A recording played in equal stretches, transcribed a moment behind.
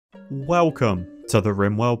Welcome to the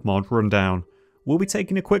Rimworld mod rundown. We'll be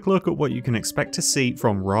taking a quick look at what you can expect to see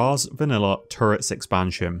from Ra's Vanilla Turrets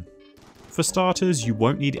expansion. For starters, you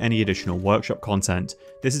won't need any additional workshop content.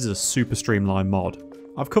 This is a super streamlined mod.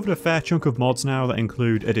 I've covered a fair chunk of mods now that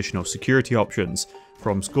include additional security options,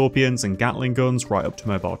 from scorpions and gatling guns right up to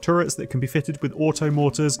mobile turrets that can be fitted with auto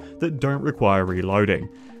mortars that don't require reloading,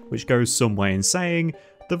 which goes some way in saying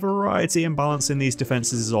the variety and balance in these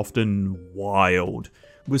defences is often wild,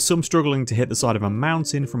 with some struggling to hit the side of a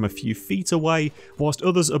mountain from a few feet away, whilst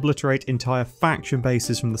others obliterate entire faction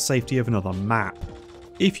bases from the safety of another map.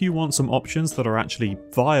 If you want some options that are actually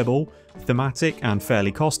viable, thematic and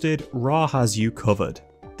fairly costed, Ra has you covered.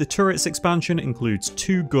 The turrets expansion includes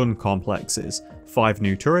 2 gun complexes, 5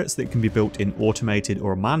 new turrets that can be built in automated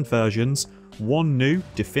or manned versions, 1 new,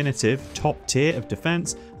 definitive, top tier of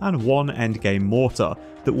defense, and 1 endgame mortar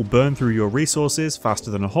that will burn through your resources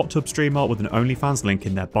faster than a hot tub streamer with an OnlyFans link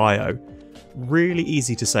in their bio. Really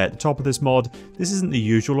easy to say at the top of this mod, this isn't the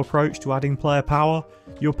usual approach to adding player power.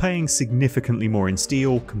 You're paying significantly more in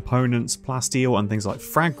steel, components, plasteel and things like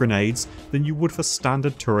frag grenades than you would for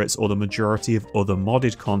standard turrets or the majority of other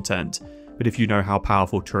modded content. But if you know how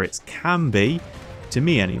powerful turrets can be, to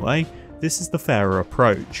me anyway, this is the fairer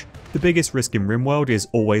approach. The biggest risk in Rimworld is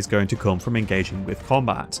always going to come from engaging with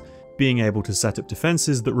combat. Being able to set up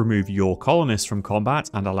defences that remove your colonists from combat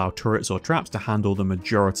and allow turrets or traps to handle the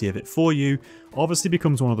majority of it for you obviously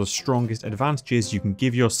becomes one of the strongest advantages you can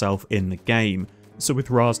give yourself in the game. So with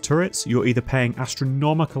Ra's turrets, you're either paying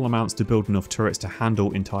astronomical amounts to build enough turrets to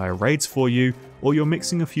handle entire raids for you, or you're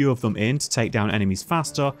mixing a few of them in to take down enemies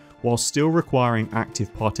faster while still requiring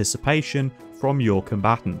active participation from your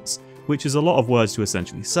combatants, which is a lot of words to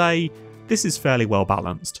essentially say, this is fairly well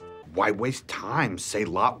balanced. Why waste time? Say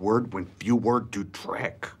lot word when few word do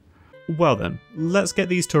trick. Well then, let's get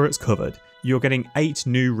these turrets covered. You're getting 8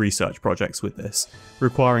 new research projects with this,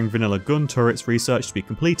 requiring vanilla gun turrets research to be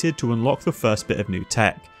completed to unlock the first bit of new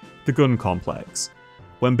tech, the gun complex.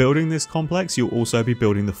 When building this complex, you'll also be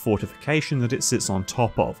building the fortification that it sits on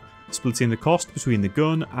top of, splitting the cost between the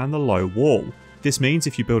gun and the low wall. This means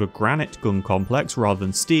if you build a granite gun complex rather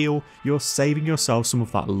than steel, you're saving yourself some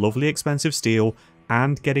of that lovely expensive steel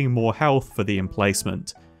and getting more health for the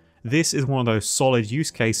emplacement. This is one of those solid use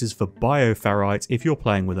cases for bioferrite if you're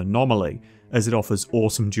playing with Anomaly, as it offers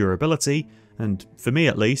awesome durability, and for me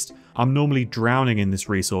at least, I'm normally drowning in this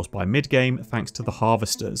resource by mid-game thanks to the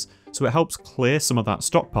harvesters, so it helps clear some of that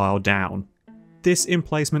stockpile down. This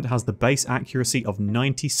emplacement has the base accuracy of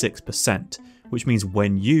 96%, which means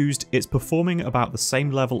when used, it's performing about the same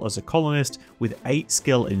level as a colonist with 8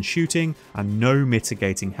 skill in shooting and no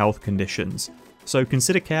mitigating health conditions. So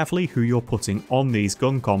consider carefully who you're putting on these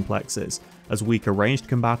gun complexes, as weaker ranged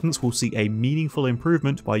combatants will see a meaningful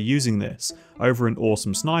improvement by using this, over an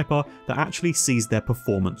awesome sniper that actually sees their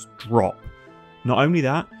performance drop. Not only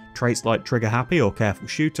that, traits like trigger happy or careful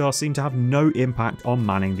shooter seem to have no impact on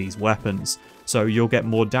manning these weapons, so you'll get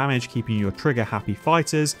more damage keeping your trigger happy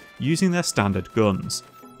fighters using their standard guns.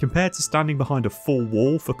 Compared to standing behind a full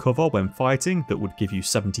wall for cover when fighting that would give you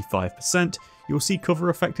 75%, you'll see cover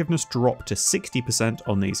effectiveness drop to 60%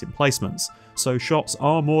 on these emplacements, so shots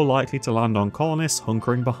are more likely to land on colonists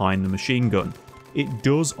hunkering behind the machine gun. It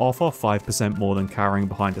does offer 5% more than carrying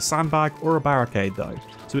behind a sandbag or a barricade though,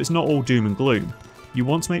 so it's not all doom and gloom. You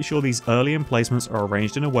want to make sure these early emplacements are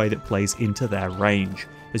arranged in a way that plays into their range,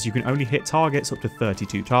 as you can only hit targets up to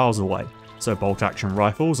 32 tiles away. So bolt action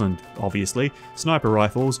rifles and, obviously, sniper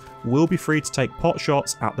rifles will be free to take pot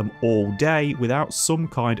shots at them all day without some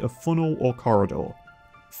kind of funnel or corridor.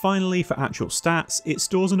 Finally, for actual stats, it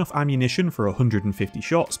stores enough ammunition for 150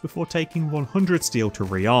 shots before taking 100 steel to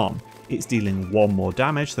rearm. It's dealing 1 more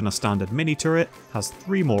damage than a standard mini turret, has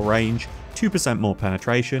 3 more range, 2% more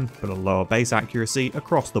penetration, but a lower base accuracy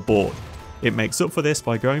across the board. It makes up for this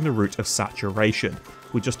by going the route of saturation,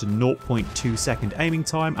 with just a 0.2 second aiming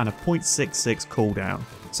time and a 0.66 cooldown,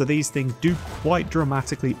 so these things do quite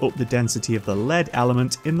dramatically up the density of the lead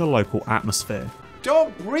element in the local atmosphere.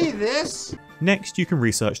 Don't breathe this! Next you can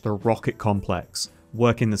research the rocket complex,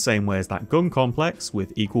 working the same way as that gun complex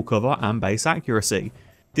with equal cover and base accuracy.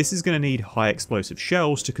 This is going to need high explosive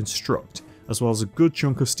shells to construct, as well as a good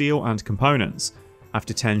chunk of steel and components.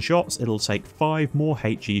 After 10 shots it'll take 5 more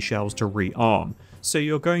HE shells to rearm, so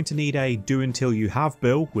you're going to need a do until you have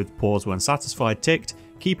bill with pause when satisfied ticked,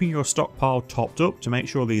 keeping your stockpile topped up to make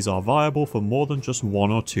sure these are viable for more than just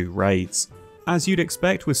 1 or 2 raids. As you'd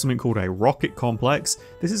expect with something called a rocket complex,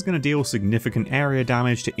 this is going to deal significant area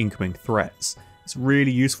damage to incoming threats. It's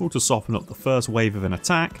really useful to soften up the first wave of an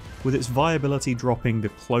attack, with its viability dropping the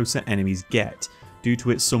closer enemies get, due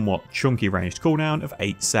to its somewhat chunky ranged cooldown of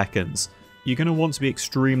 8 seconds. You're going to want to be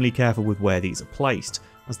extremely careful with where these are placed,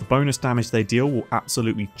 as the bonus damage they deal will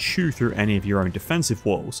absolutely chew through any of your own defensive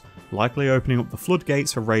walls, likely opening up the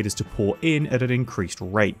floodgates for raiders to pour in at an increased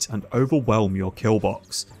rate and overwhelm your kill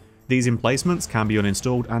box. These emplacements can be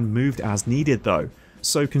uninstalled and moved as needed though,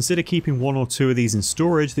 so consider keeping 1 or 2 of these in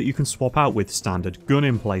storage that you can swap out with standard gun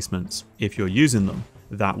emplacements, if you're using them.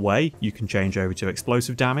 That way, you can change over to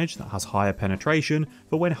explosive damage that has higher penetration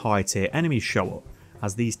for when high tier enemies show up,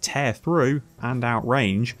 as these tear through and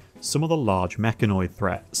outrange some of the large mechanoid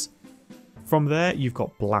threats. From there, you've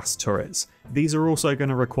got blast turrets. These are also going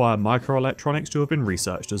to require microelectronics to have been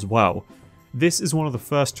researched as well. This is one of the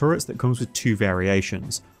first turrets that comes with 2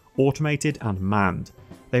 variations, automated and manned.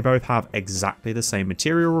 They both have exactly the same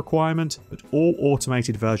material requirement, but all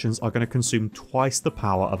automated versions are going to consume twice the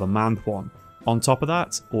power of a manned one. On top of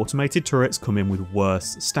that, automated turrets come in with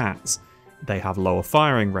worse stats. They have lower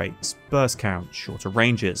firing rates, burst count, shorter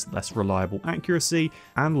ranges, less reliable accuracy,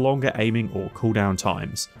 and longer aiming or cooldown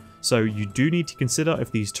times. So you do need to consider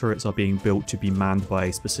if these turrets are being built to be manned by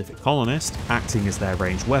a specific colonist, acting as their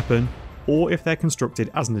ranged weapon, or if they're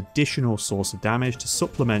constructed as an additional source of damage to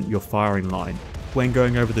supplement your firing line. When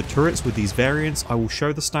going over the turrets with these variants, I will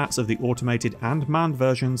show the stats of the automated and manned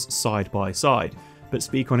versions side by side, but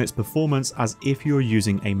speak on its performance as if you're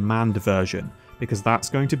using a manned version, because that's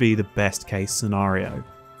going to be the best case scenario.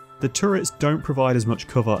 The turrets don't provide as much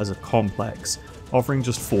cover as a complex, offering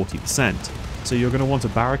just 40%, so you're going to want a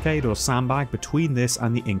barricade or sandbag between this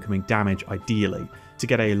and the incoming damage ideally, to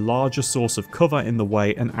get a larger source of cover in the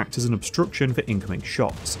way and act as an obstruction for incoming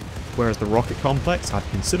shots. Whereas the rocket complex had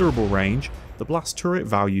considerable range, the blast turret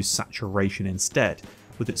values saturation instead,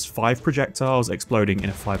 with its 5 projectiles exploding in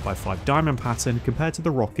a 5x5 diamond pattern compared to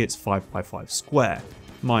the rocket's 5x5 square,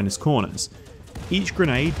 minus corners. Each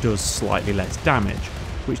grenade does slightly less damage,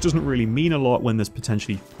 which doesn't really mean a lot when there's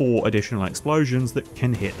potentially 4 additional explosions that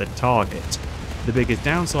can hit the target. The biggest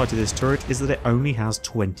downside to this turret is that it only has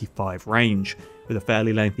 25 range, with a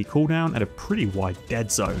fairly lengthy cooldown and a pretty wide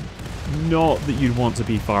dead zone. Not that you'd want to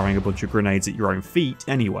be firing a bunch of grenades at your own feet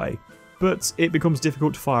anyway, but it becomes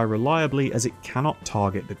difficult to fire reliably as it cannot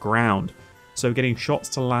target the ground, so getting shots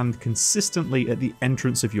to land consistently at the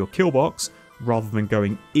entrance of your kill box, rather than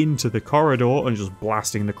going into the corridor and just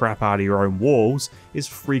blasting the crap out of your own walls, is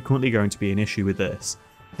frequently going to be an issue with this.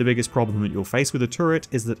 The biggest problem that you'll face with a turret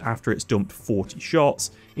is that after it's dumped 40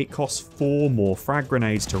 shots, it costs 4 more frag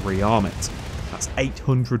grenades to rearm it. That's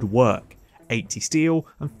 800 work, 80 steel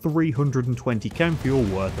and 320 chem fuel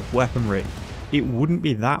worth of weaponry. It wouldn't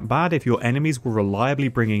be that bad if your enemies were reliably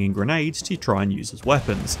bringing in grenades to try and use as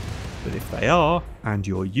weapons, but if they are, and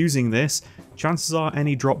you're using this, chances are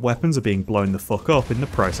any drop weapons are being blown the fuck up in the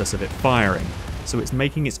process of it firing, so it's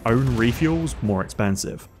making its own refuels more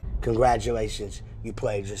expensive. Congratulations, you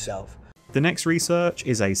played yourself. The next research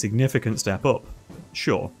is a significant step up.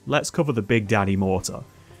 Sure, let's cover the Big Daddy Mortar.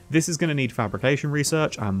 This is going to need fabrication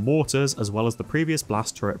research and mortars as well as the previous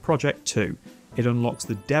blast turret project too. It unlocks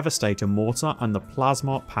the Devastator mortar and the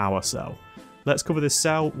Plasma power cell. Let's cover this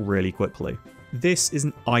cell really quickly. This is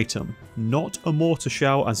an item, not a mortar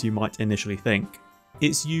shell as you might initially think.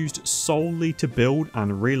 It's used solely to build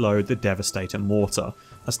and reload the Devastator mortar.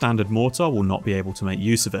 A standard mortar will not be able to make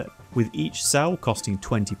use of it, with each cell costing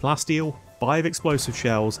 20 plasteel, 5 explosive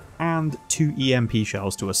shells and 2 EMP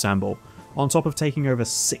shells to assemble, on top of taking over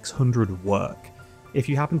 600 work. If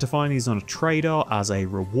you happen to find these on a trader as a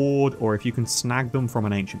reward, or if you can snag them from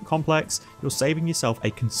an ancient complex, you're saving yourself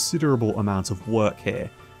a considerable amount of work here.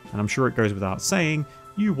 And I'm sure it goes without saying,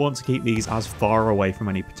 you want to keep these as far away from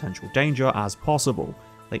any potential danger as possible.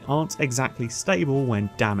 They aren't exactly stable when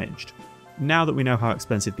damaged. Now that we know how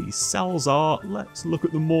expensive these cells are, let's look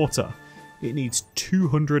at the mortar. It needs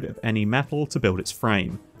 200 of any metal to build its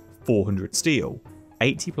frame, 400 steel,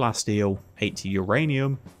 80 plasteel, 80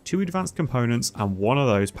 uranium, 2 advanced components and 1 of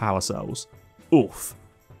those power cells. Oof.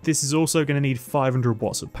 This is also going to need 500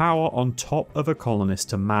 watts of power on top of a colonist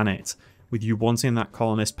to man it, with you wanting that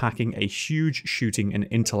colonist packing a huge shooting and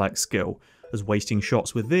intellect skill, as wasting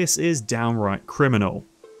shots with this is downright criminal.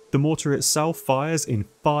 The mortar itself fires in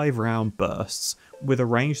 5-round bursts, with a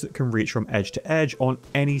range that can reach from edge to edge on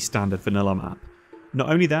any standard vanilla map. Not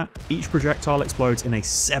only that, each projectile explodes in a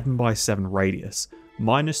 7x7 radius,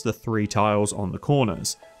 minus the 3 tiles on the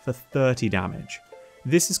corners, for 30 damage.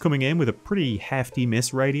 This is coming in with a pretty hefty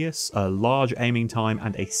miss radius, a large aiming time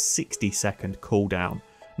and a 60-second cooldown.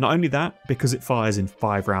 Not only that, because it fires in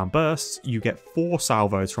 5-round bursts, you get 4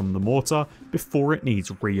 salvos from the mortar before it needs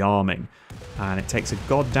rearming, and it takes a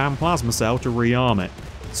goddamn plasma cell to rearm it.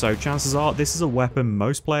 So chances are this is a weapon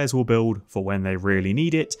most players will build for when they really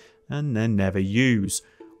need it and then never use,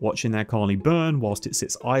 watching their colony burn whilst it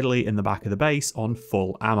sits idly in the back of the base on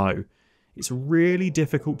full ammo. It's really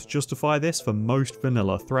difficult to justify this for most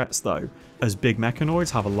vanilla threats though, as big mechanoids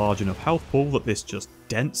have a large enough health pool that this just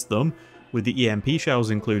dents them, with the EMP shells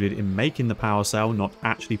included in making the power cell not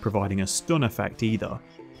actually providing a stun effect either.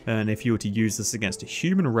 And if you were to use this against a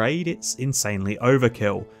human raid, it's insanely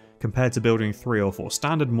overkill, compared to building 3 or 4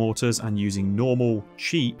 standard mortars and using normal,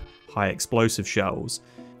 cheap, high explosive shells.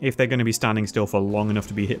 If they're going to be standing still for long enough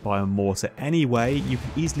to be hit by a mortar anyway, you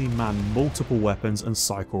can easily man multiple weapons and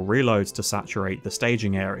cycle reloads to saturate the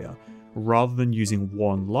staging area, rather than using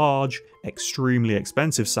one large, extremely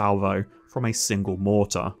expensive salvo from a single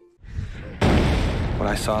mortar. What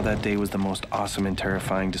I saw that day was the most awesome and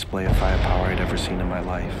terrifying display of firepower I'd ever seen in my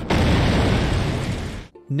life.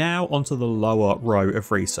 Now onto the lower row of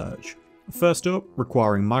research. First up,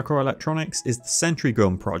 requiring microelectronics, is the Sentry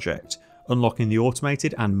Gun project, unlocking the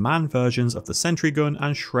automated and manned versions of the Sentry Gun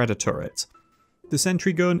and Shredder turret. The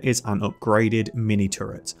Sentry Gun is an upgraded mini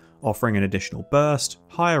turret, offering an additional burst,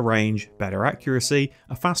 higher range, better accuracy,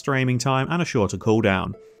 a faster aiming time and a shorter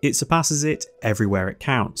cooldown. It surpasses it everywhere it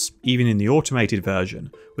counts, even in the automated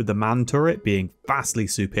version, with the manned turret being vastly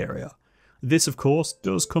superior. This of course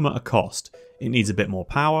does come at a cost. It needs a bit more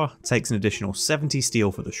power, takes an additional 70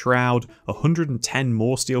 steel for the shroud, 110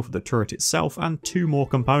 more steel for the turret itself and 2 more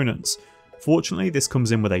components. Fortunately this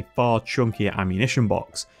comes in with a far chunkier ammunition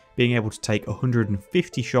box, being able to take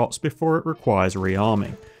 150 shots before it requires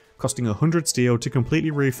rearming, costing 100 steel to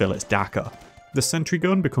completely refill its DACA. The Sentry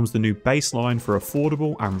Gun becomes the new baseline for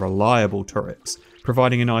affordable and reliable turrets,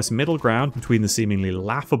 providing a nice middle ground between the seemingly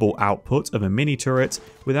laughable output of a mini turret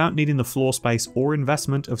without needing the floor space or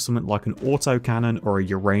investment of something like an autocannon or a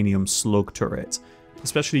uranium slug turret.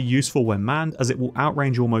 Especially useful when manned, as it will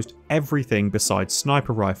outrange almost everything besides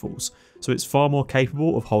sniper rifles, so it's far more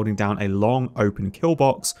capable of holding down a long open kill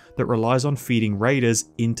box that relies on feeding raiders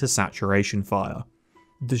into saturation fire.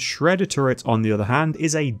 The Shredder turret on the other hand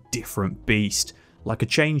is a different beast, like a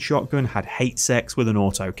chain shotgun had hate sex with an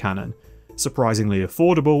autocannon. Surprisingly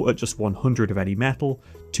affordable at just 100 of any metal,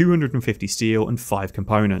 250 steel and 5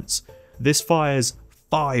 components. This fires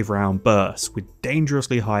 5 round bursts with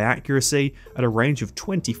dangerously high accuracy at a range of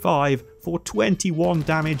 25 for 21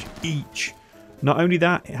 damage each. Not only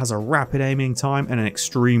that, it has a rapid aiming time and an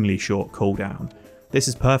extremely short cooldown. This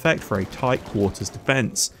is perfect for a tight quarters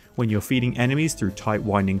defense, when you're feeding enemies through tight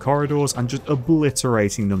winding corridors and just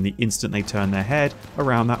obliterating them the instant they turn their head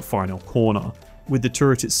around that final corner, with the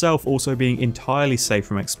turret itself also being entirely safe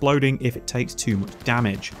from exploding if it takes too much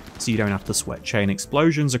damage, so you don't have to sweat chain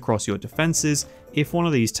explosions across your defenses if one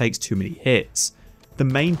of these takes too many hits. The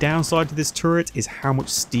main downside to this turret is how much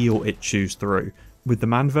steel it chews through. With the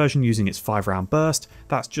manned version using its 5 round burst,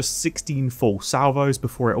 that's just 16 full salvos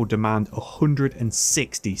before it will demand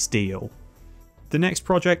 160 steel. The next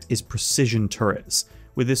project is precision turrets,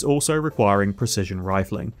 with this also requiring precision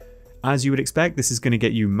rifling. As you would expect, this is going to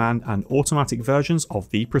get you manned and automatic versions of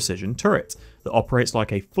the precision turret that operates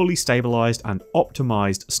like a fully stabilized and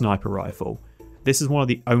optimized sniper rifle. This is one of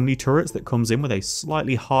the only turrets that comes in with a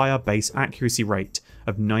slightly higher base accuracy rate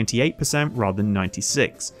of 98% rather than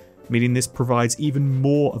 96%, meaning this provides even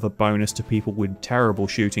more of a bonus to people with terrible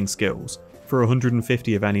shooting skills. For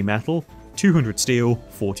 150 of any metal, 200 steel,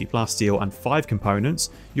 40 plasteel and 5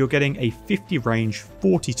 components, you're getting a 50 range,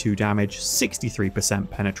 42 damage, 63%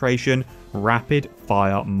 penetration, rapid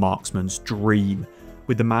fire marksman's dream,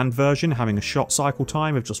 with the manned version having a shot cycle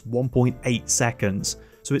time of just 1.8 seconds,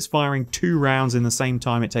 so it's firing 2 rounds in the same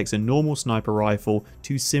time it takes a normal sniper rifle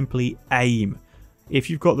to simply aim. If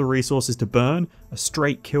you've got the resources to burn, a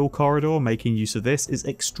straight kill corridor making use of this is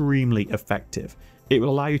extremely effective. It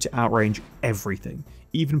will allow you to outrange everything,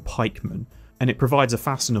 even pikemen, and it provides a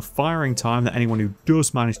fast enough firing time that anyone who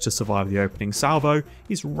does manage to survive the opening salvo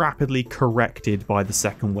is rapidly corrected by the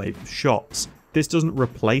second wave of shots. This doesn't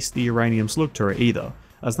replace the uranium slug turret either,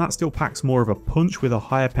 as that still packs more of a punch with a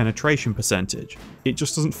higher penetration percentage. It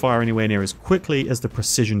just doesn't fire anywhere near as quickly as the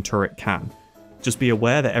precision turret can. Just be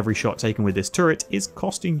aware that every shot taken with this turret is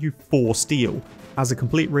costing you 4 steel, as a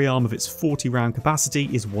complete rearm of its 40 round capacity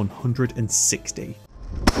is 160.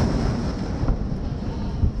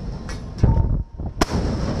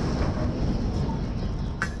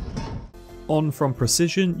 On from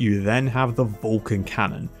precision, you then have the Vulcan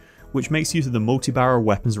cannon, which makes use of the multi-barrel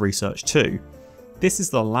weapons research too. This is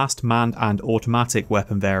the last manned and automatic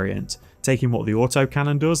weapon variant, taking what the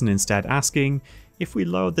autocannon does and instead asking, if we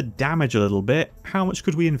lowered the damage a little bit, how much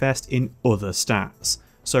could we invest in other stats?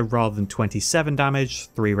 So rather than 27 damage,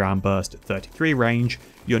 3 round burst at 33 range,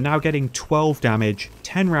 you're now getting 12 damage,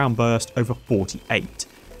 10 round burst over 48.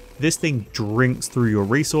 This thing drinks through your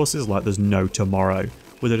resources like there's no tomorrow,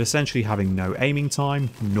 with it essentially having no aiming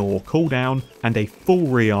time, nor cooldown, and a full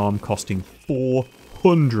rearm costing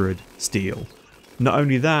 400 steel. Not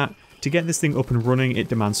only that, to get this thing up and running it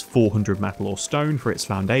demands 400 metal or stone for its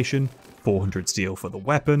foundation, 400 steel for the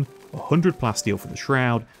weapon, 100 plasteel for the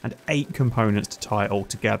shroud, and 8 components to tie it all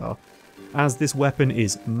together. As this weapon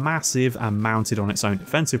is massive and mounted on its own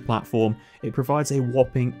defensive platform, it provides a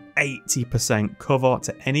whopping 80% cover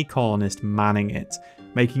to any colonist manning it,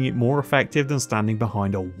 making it more effective than standing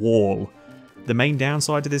behind a wall. The main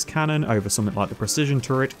downside to this cannon over something like the precision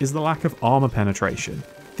turret is the lack of armor penetration.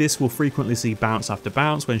 This will frequently see bounce after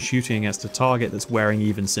bounce when shooting against a target that's wearing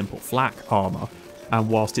even simple flak armor, and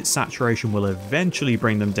whilst its saturation will eventually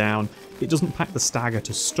bring them down, it doesn't pack the stagger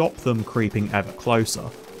to stop them creeping ever closer.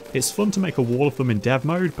 It's fun to make a wall of them in dev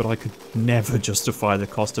mode, but I could never justify the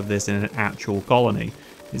cost of this in an actual colony.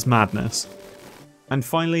 It's madness. And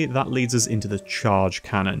finally, that leads us into the charge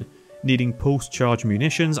cannon, needing pulse charge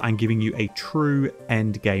munitions and giving you a true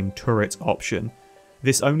endgame turret option.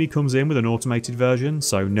 This only comes in with an automated version,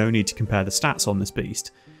 so no need to compare the stats on this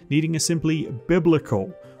beast, needing a simply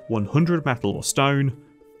biblical 100 metal or stone,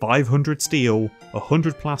 500 steel,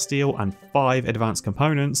 100 plasteel and 5 advanced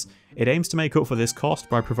components. It aims to make up for this cost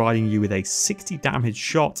by providing you with a 60 damage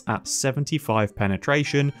shot at 75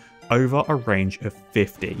 penetration over a range of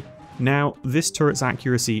 50. Now, this turret's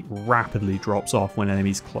accuracy rapidly drops off when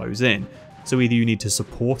enemies close in, so either you need to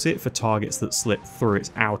support it for targets that slip through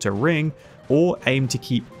its outer ring, or aim to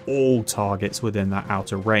keep all targets within that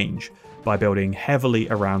outer range, by building heavily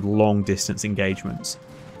around long distance engagements.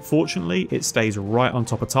 Fortunately, it stays right on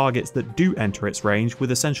top of targets that do enter its range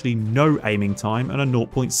with essentially no aiming time and a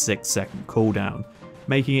 0.6 second cooldown,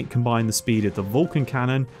 making it combine the speed of the Vulcan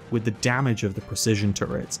cannon with the damage of the precision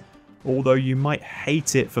turret. Although you might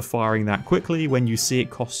hate it for firing that quickly when you see it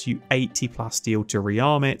costs you 80 plasteel to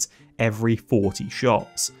rearm it every 40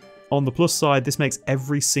 shots. On the plus side, this makes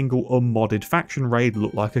every single unmodded faction raid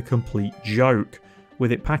look like a complete joke,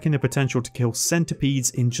 with it packing the potential to kill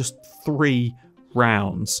centipedes in just 3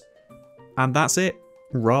 rounds. And that's it.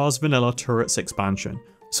 Ra's Vanilla Turrets expansion.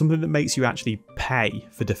 Something that makes you actually pay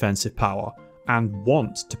for defensive power, and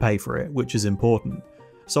want to pay for it, which is important.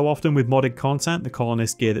 So often with modded content, the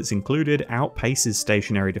colonist gear that's included outpaces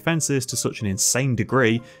stationary defences to such an insane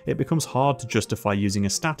degree, it becomes hard to justify using a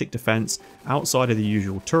static defence outside of the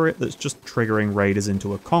usual turret that's just triggering raiders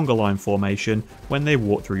into a conga line formation when they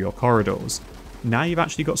walk through your corridors. Now you've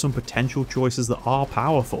actually got some potential choices that are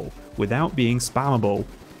powerful, without being spammable,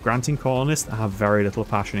 granting colonists that have very little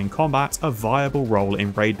passion in combat a viable role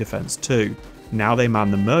in raid defense too. Now they man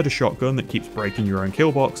the murder shotgun that keeps breaking your own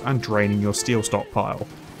kill box and draining your steel stockpile.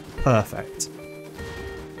 Perfect.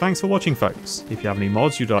 Thanks for watching, folks. If you have any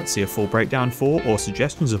mods you'd like to see a full breakdown for, or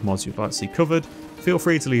suggestions of mods you'd like to see covered, feel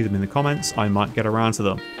free to leave them in the comments, I might get around to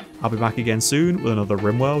them. I'll be back again soon with another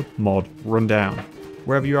Rimworld mod rundown.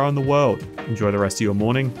 Wherever you are in the world, enjoy the rest of your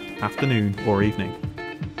morning, afternoon or evening.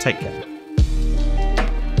 Take care.